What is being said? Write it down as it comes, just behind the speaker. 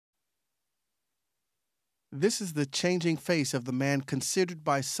This is the changing face of the man considered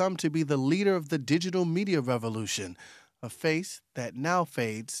by some to be the leader of the digital media revolution, a face that now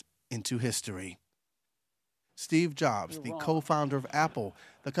fades into history. Steve Jobs, the co-founder of Apple,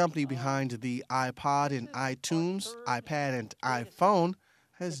 the company behind the iPod and iTunes, iPad and iPhone,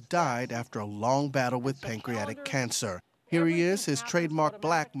 has died after a long battle with pancreatic cancer. Here he is, his trademark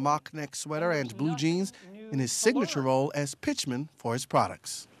black mock neck sweater and blue jeans, in his signature role as pitchman for his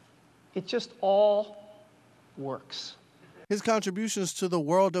products. It just all works. His contributions to the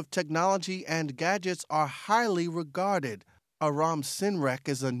world of technology and gadgets are highly regarded. Aram Sinrek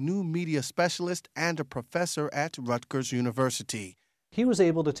is a new media specialist and a professor at Rutgers University. He was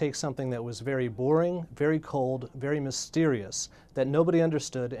able to take something that was very boring, very cold, very mysterious, that nobody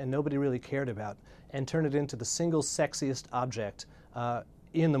understood and nobody really cared about, and turn it into the single sexiest object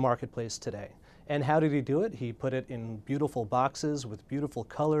in the marketplace today. And how did he do it? He put it in beautiful boxes with beautiful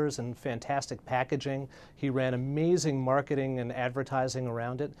colors and fantastic packaging. He ran amazing marketing and advertising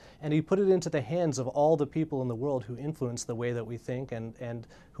around it, and he put it into the hands of all the people in the world who influence the way that we think and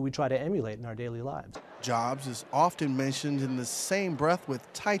who we try to emulate in our daily lives. Jobs is often mentioned in the same breath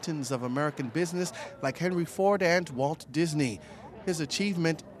with titans of American business like Henry Ford and Walt Disney. His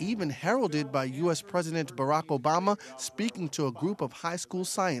achievement even heralded by U.S. President Barack Obama speaking to a group of high school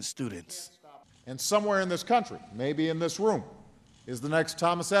science students. And somewhere in this country, maybe in this room, is the next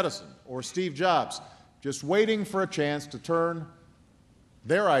Thomas Edison or Steve Jobs, just waiting for a chance to turn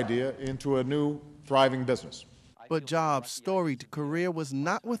their idea into a new, thriving business. But Jobs' storied career was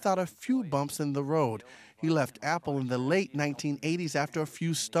not without a few bumps in the road. He left Apple in the late 1980s after a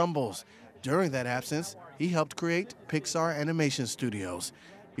few stumbles. During that absence, he helped create Pixar Animation Studios.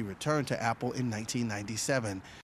 He returned to Apple in 1997.